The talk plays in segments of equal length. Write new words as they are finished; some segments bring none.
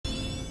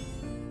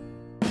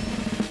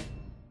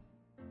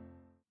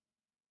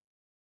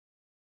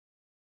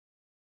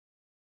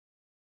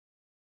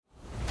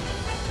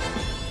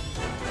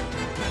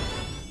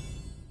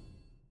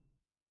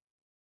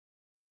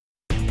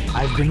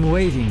been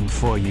waiting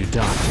for you,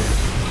 Doctor.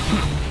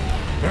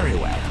 Very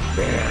well,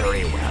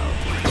 very well.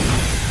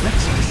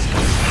 Let's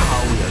discuss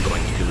how we are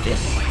going to do this.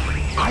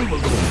 I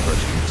will go in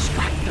first and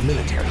distract the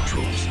military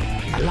troops,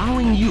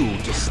 allowing you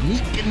to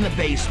sneak in the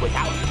base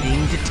without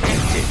being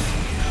detected.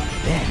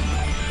 Then,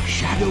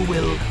 Shadow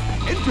will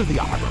enter the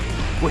arbor,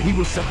 where he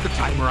will set the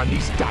timer on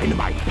these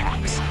dynamite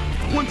packs.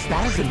 Once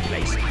that is in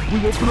place, we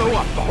will blow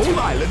up the whole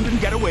island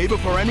and get away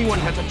before anyone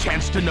has a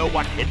chance to know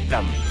what hit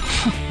them.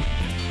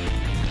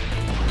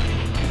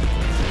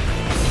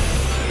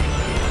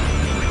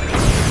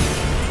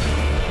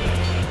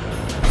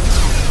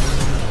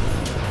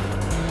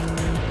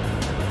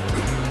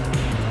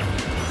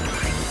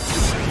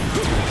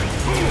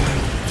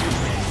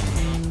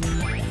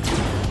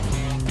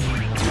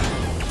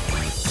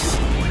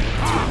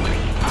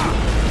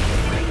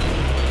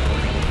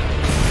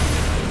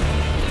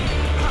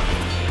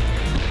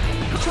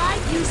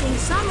 Using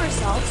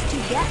somersaults to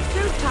get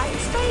through tight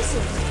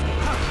spaces.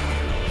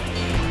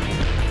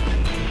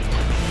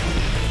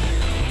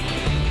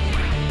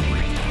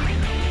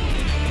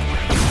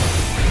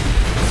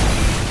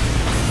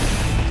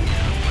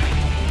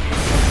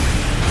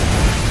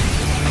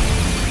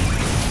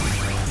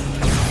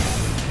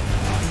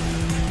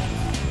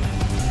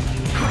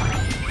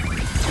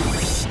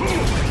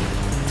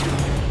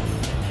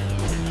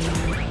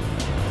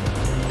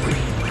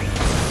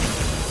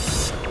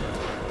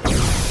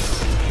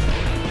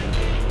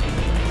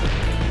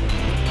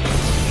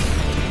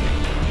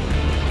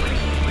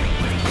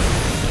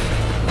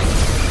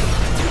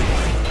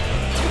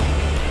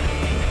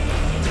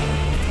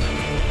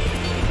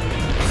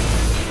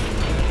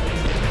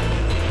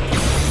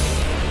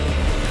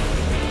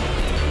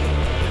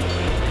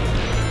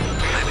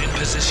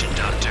 Position,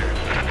 Doctor.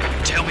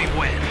 Tell me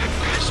when.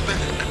 There's been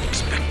an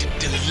unexpected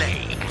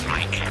delay on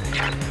my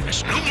end.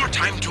 There's no more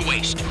time to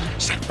waste.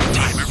 Set the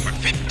timer for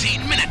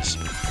 15 minutes.